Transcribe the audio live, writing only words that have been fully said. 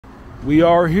We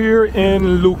are here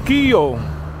in Luquillo.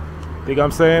 Think I'm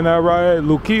saying that right?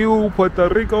 Luquillo, Puerto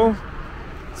Rico.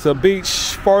 It's a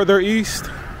beach farther east.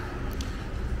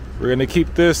 We're gonna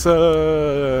keep this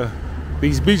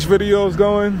these beach videos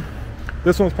going.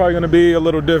 This one's probably gonna be a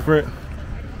little different.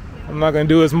 I'm not gonna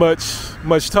do as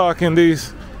much talking.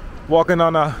 These walking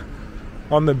on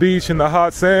the beach in the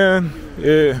hot sand,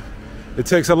 it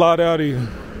takes a lot out of you.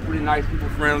 Pretty nice, people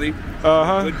friendly.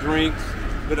 Good drinks,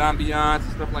 good ambiance,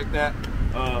 stuff like that.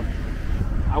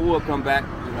 I will come back,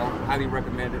 you know, highly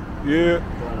recommend it. Yeah.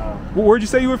 But, where'd you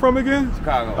say you were from again?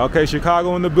 Chicago. Okay,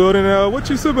 Chicago in the building. What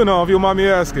you sipping on, if you don't mind me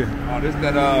asking? Oh, this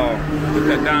that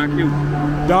Don Q.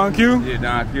 Don Q? Yeah,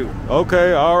 Don Q.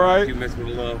 Okay, all right. You mix with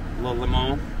a little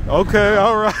lemon. Okay,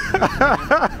 all right.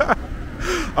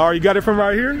 All right, you got it from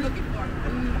right here? No,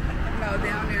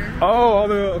 down there. Oh,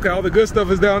 all the good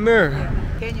stuff is down there.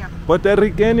 Kenya.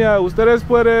 Puertorriqueña, ustedes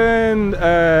pueden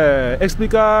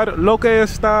explicar lo que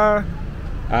está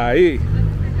ahí.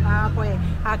 Pues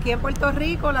aquí en Puerto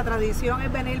Rico la tradición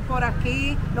es venir por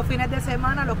aquí los fines de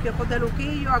semana a los kioscos de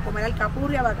Luquillo a comer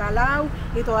alcapurria, bacalao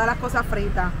y todas las cosas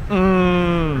fritas.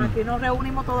 Aquí nos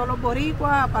reunimos todos los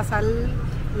boricuas a pasar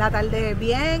la tarde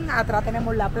bien. Atrás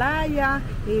tenemos la playa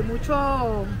y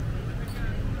mucho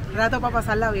rato para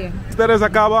pasarla bien. ¿Ustedes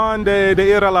acaban de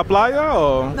ir a la playa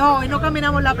o...? No, hoy no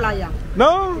caminamos la playa.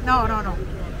 ¿No? No.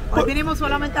 Hoy vinimos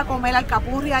solamente a comer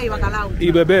alcapurria y bacalao.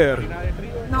 ¿Y beber?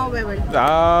 No, beber.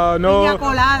 Ah, no. Piña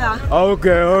colada.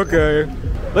 Okay.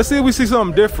 Let's see if we see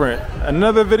something different.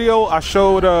 Another video I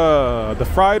showed the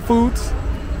fried foods.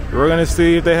 We're gonna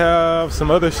see if they have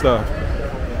some other stuff.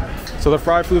 So the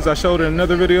fried foods I showed in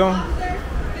another video.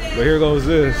 But here goes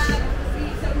this.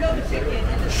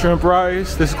 Shrimp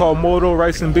rice. This is called moto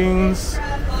rice and beans.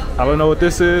 I don't know what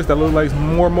this is. That looks like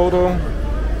more moto.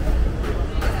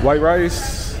 White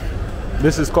rice.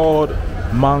 This is called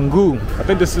mango. I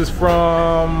think this is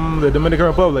from the Dominican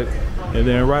Republic. And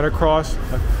then right across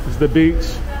is the beach.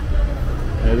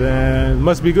 And then it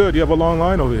must be good. You have a long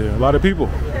line over here. A lot of people.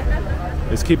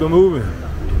 Let's keep it moving.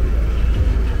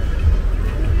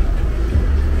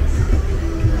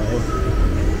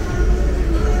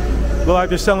 Look like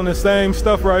they're selling the same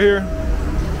stuff right here.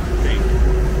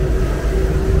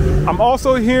 I'm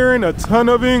also hearing a ton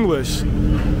of English.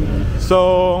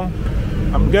 So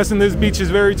I'm guessing this beach is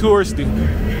very touristy.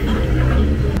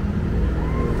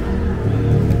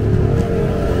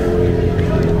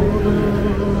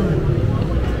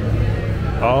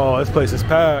 Oh, this place is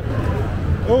packed.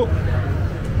 Oh.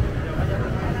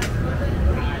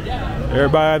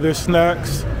 Everybody had their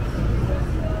snacks.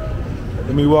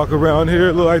 Let me walk around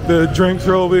here. Look like the drinks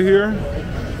are over here.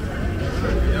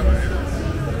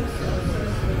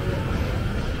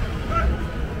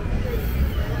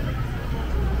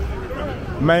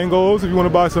 Mangoes, if you want to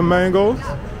buy some mangoes.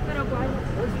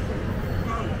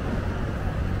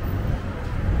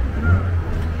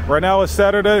 Right now it's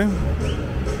Saturday.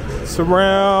 It's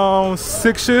around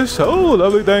 6-ish. Oh,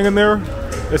 lovely thing in there.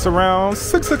 It's around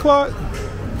 6 o'clock.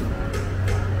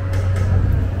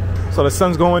 So the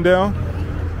sun's going down.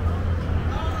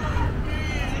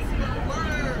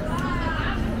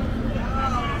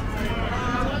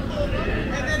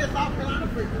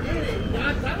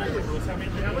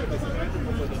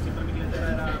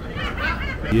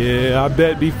 Yeah, I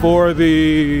bet before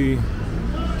the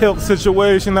health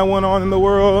situation that went on in the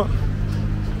world,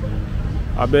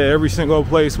 I bet every single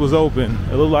place was open.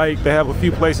 It looked like they have a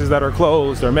few places that are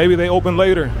closed, or maybe they open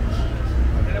later.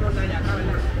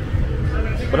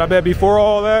 But I bet before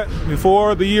all that,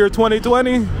 before the year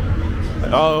 2020,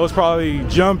 oh, it was probably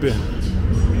jumping.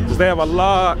 Because they have a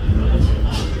lot.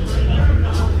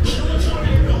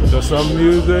 There's some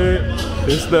music.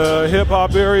 It's the hip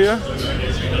hop area.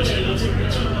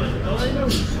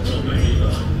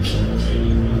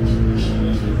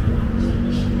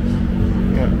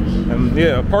 And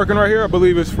yeah, parking right here, I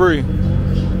believe it's free.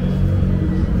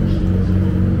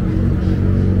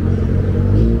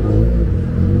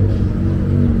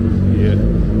 Yeah.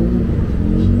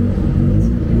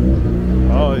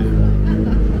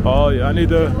 Oh yeah, I need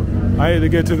to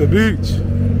get to the beach.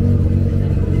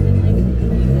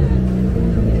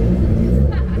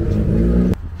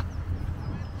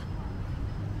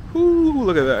 Ooh,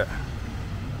 look at that.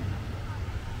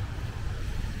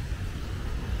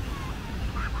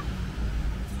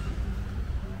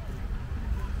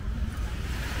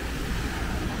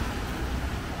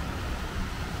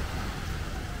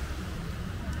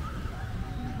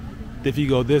 If you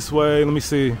go this way, let me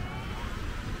see.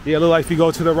 Yeah, it looks like if you go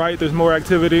to the right, there's more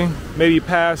activity. Maybe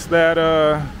past that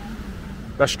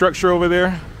that structure over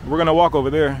there. We're gonna walk over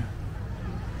there.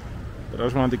 But I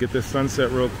just wanted to get this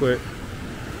sunset real quick.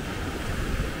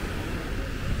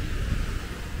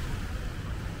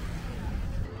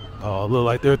 Oh, look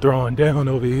like they're throwing down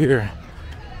over here.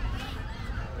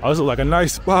 Oh, this is like a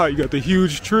nice spot. You got the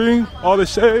huge tree, all the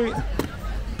shade.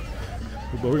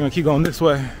 But we're gonna keep going this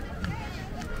way.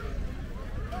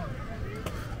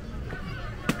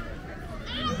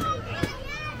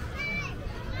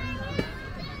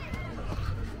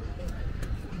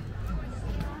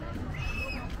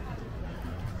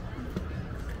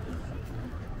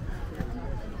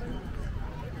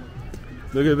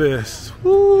 Look at this.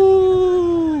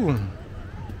 Woo!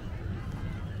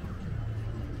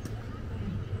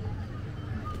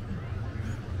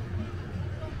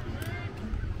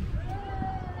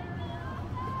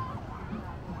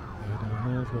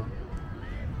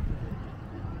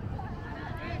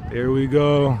 There we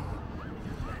go.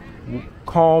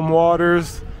 Calm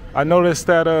waters. I noticed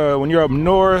that when you're up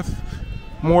north,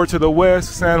 more to the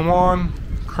west, San Juan,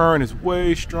 current is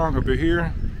way stronger over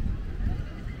here.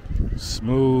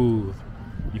 Smooth.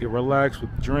 You can relax with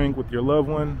drink with your loved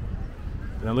one.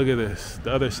 Now look at this.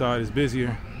 The other side is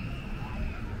busier.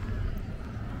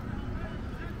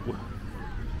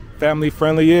 Family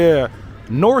friendly, yeah.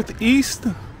 Northeast,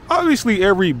 obviously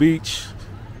every beach,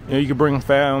 you know, you can bring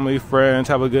family, friends,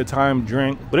 have a good time,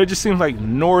 drink. But it just seems like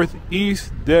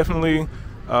Northeast, definitely.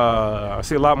 I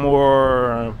see a lot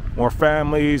more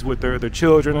families with their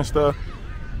children and stuff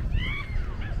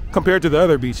compared to the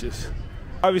other beaches.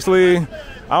 Obviously,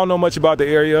 I don't know much about the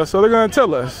area, so they're gonna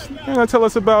tell us. They're gonna tell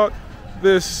us about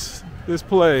this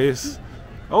place.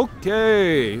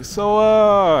 Okay,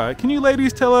 so can you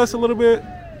ladies tell us a little bit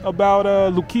about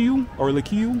Luquillo or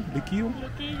Luquillo? Luquillo.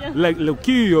 Like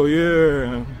Luquillo,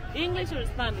 yeah. English or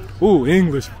Spanish? Ooh,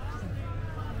 English.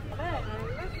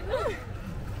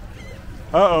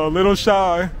 Uh-oh, little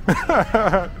shy.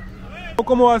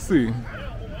 ¿Cómo así?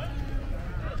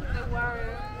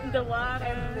 The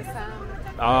water.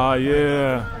 Ah,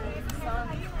 yeah.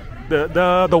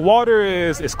 The water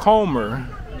is calmer.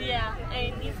 Yeah,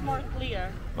 and it's more clear.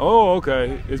 Oh,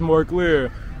 okay. It's more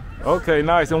clear. Okay,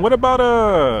 nice. And what about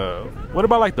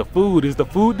like the food? Is the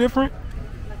food different?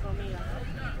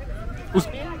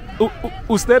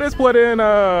 Ustedes pueden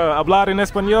hablar en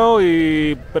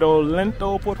español pero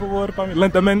lento, por favor, para mí.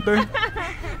 Lentamente.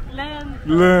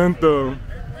 Lento.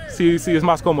 Sí, es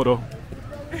más cómodo.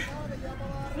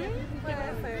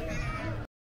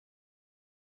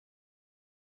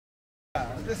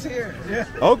 Here. Yeah.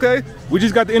 Okay, we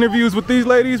just got the interviews with these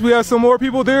ladies. We have some more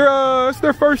people there. It's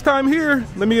their first time here.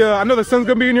 Let me, I know the sun's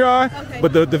gonna be in your eye, okay.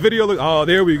 But the video look, oh,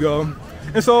 there we go.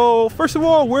 And so, first of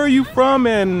all, where are you from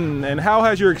and how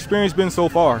has your experience been so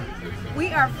far?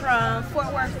 We are from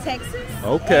Fort Worth, Texas.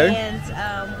 Okay.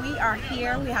 And we are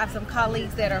here. We have some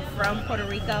colleagues that are from Puerto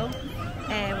Rico.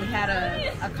 And we had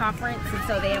a conference, and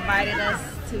so they invited us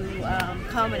to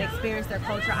come and experience their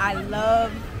culture. I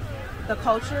love the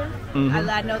culture.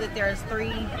 I know that there's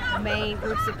 3 main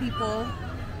groups of people: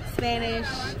 Spanish,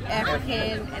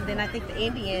 African, and then I think the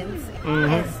Indians,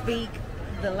 and speak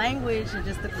the language and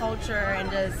just the culture, and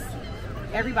just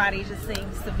everybody just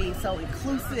seems to be so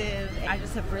inclusive. I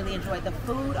just have really enjoyed the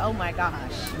food. Oh my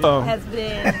gosh, has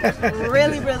been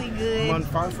really, really good.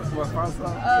 Mofongo?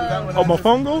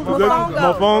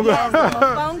 Mofongo. Yes,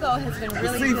 mofongo has been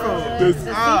really good. The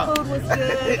seafood was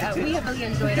good. We have really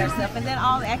enjoyed ourselves, and then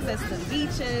all the access to the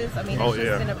beaches. I mean, it's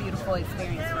just been a beautiful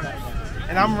experience for us.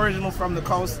 And I'm original from the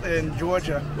coast in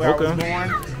Georgia, where I was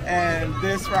born. And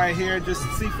this right here, just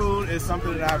seafood, is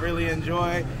something that I really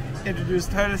enjoy.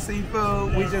 Introduced her to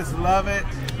seafood. We just love it.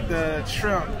 The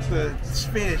shrimp, the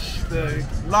fish, the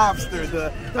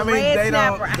lobster, I mean, red they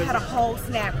snapper. don't. I had a whole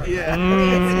snapper. Yeah. The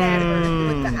red snapper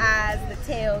with the eyes, the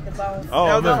tail, the bones.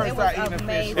 Oh, no. It was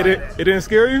amazing. It didn't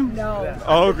scare you? No. Yeah.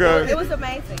 Oh, okay. It was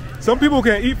amazing. Some people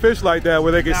can't eat fish like that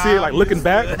where they can see it like looking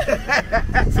back.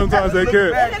 Sometimes they can.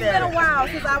 It has been a while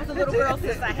since I was a little girl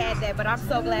since I had that, but I'm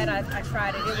so glad I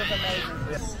tried it. It was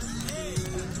amazing.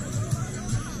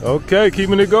 Okay,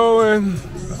 keeping it going.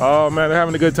 Oh man, they're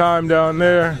having a good time down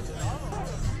there.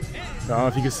 I don't know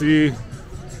if you can see.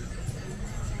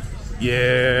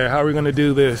 Yeah, how are we gonna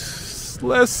do this?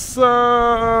 Let's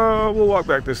we'll walk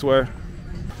back this way.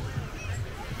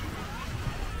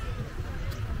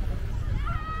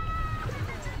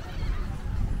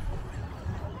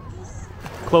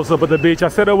 Close up at the beach. I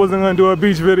said I wasn't gonna do a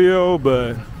beach video,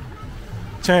 but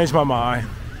changed my mind.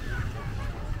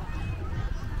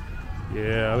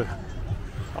 Yeah,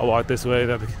 I'll walk this way.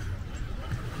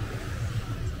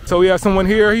 So we have someone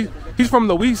here. He's from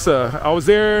Loiza. I was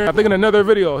there, I think, in another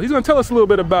video. He's gonna tell us a little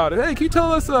bit about it. Hey, can you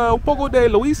tell us un poco de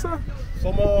Loiza?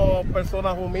 Somos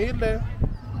personas humildes.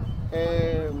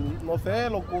 No sé,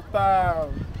 nos gusta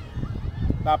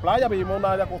la playa, vivimos en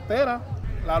una área costera.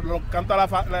 Nos encanta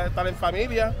estar en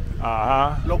familia.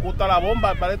 Ajá. Nos gusta la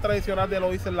bomba, el baile tradicional de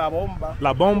Loiza es la bomba.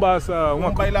 La bomba es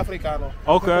un baile africano.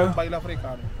 Ok. Es un baile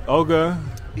africano. Ok.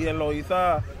 Y en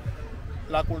Loiza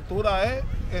la cultura es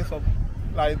eso.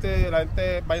 La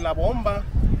gente baila bomba.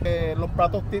 Los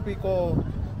platos típicos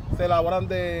se elaboran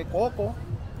de coco.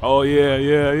 Oh, yeah.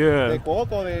 De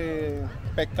coco, de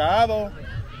pescado.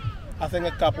 Hacen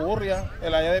escapurria,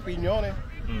 el área de Piñones,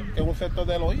 que es un sector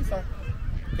de Loiza,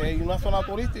 que hay una zona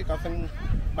turística, hacen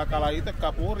bacalaíta,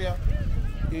 escapurria,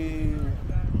 y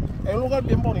es un lugar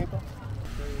bien bonito.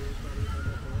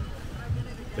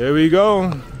 There we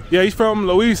go. Yeah, he's from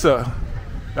Loiza.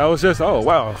 That was just, oh,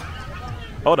 wow.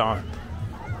 Hold on.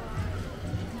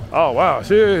 Oh, wow,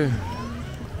 shit.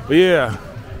 But yeah.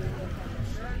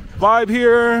 Vibe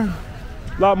here.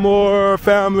 A lot more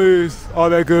families,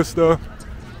 all that good stuff.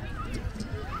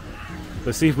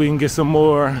 Let's see if we can get some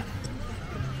more.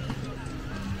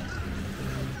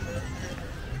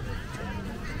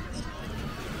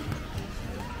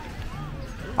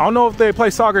 I don't know if they play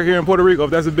soccer here in Puerto Rico,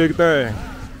 if that's a big thing.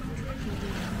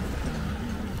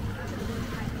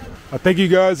 I think you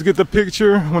guys get the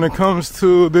picture when it comes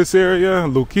to this area,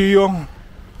 Luquillo.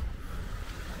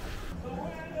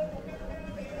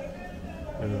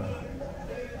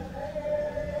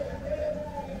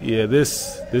 Yeah,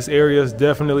 this area is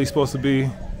definitely supposed to be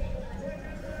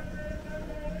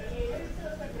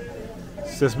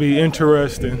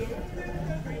interesting.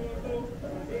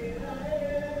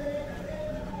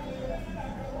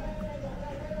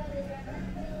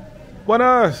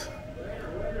 Buenas.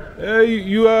 Hey,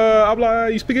 you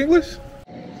speak English?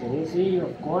 Sí,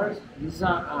 of course. This is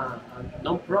a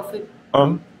non-profit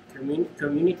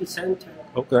community center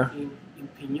in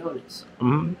Piñones.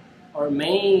 Our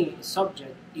main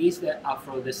subject is the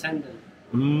Afro-descendant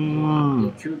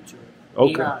the culture.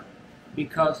 Okay.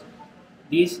 Because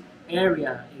this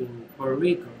area in Puerto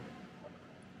Rico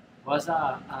was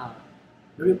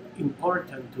very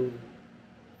important to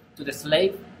the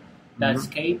slave that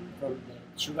escaped from the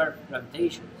sugar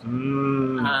plantations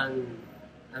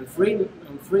and free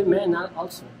men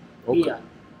also here,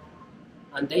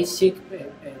 and they seek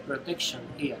protection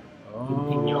here.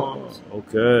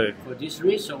 Okay. For this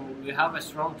reason, we have a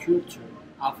strong culture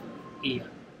of here.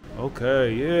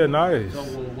 Okay, yeah, nice. So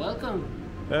welcome.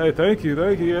 Hey, thank you.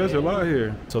 Yeah, there's a lot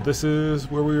here. So this is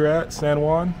where we were at, San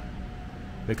Juan,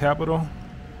 the capital.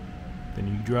 Then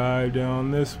you drive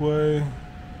down this way,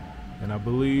 and I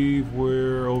believe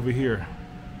we're over here.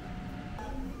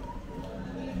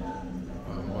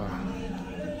 Oh, wow.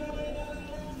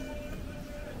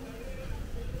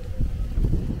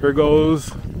 Here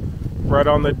goes. Right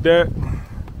on the deck.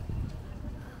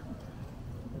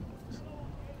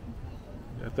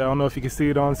 I don't know if you can see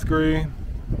it on screen.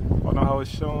 I don't know how it's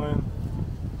showing.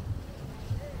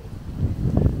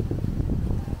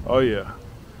 Oh yeah.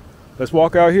 Let's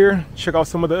walk out here, check out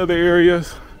some of the other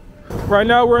areas. Right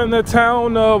now we're in the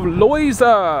town of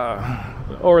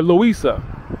Loiza, or Loiza.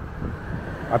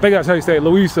 I think that's how you say it,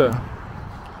 Loiza.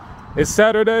 It's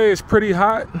Saturday, it's pretty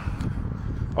hot.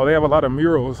 Oh, they have a lot of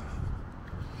murals.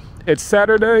 It's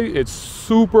Saturday, it's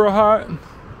super hot.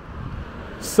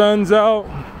 Sun's out.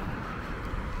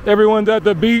 Everyone's at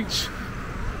the beach.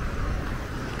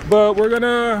 But we're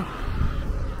gonna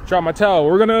drop my towel.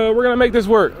 We're gonna make this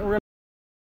work.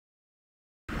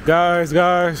 Guys,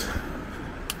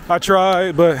 I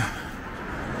tried, but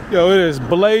yo, it is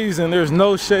blazing. There's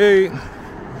no shade.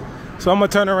 So I'm gonna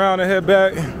turn around and head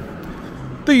back. I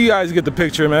think you guys get the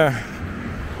picture, man.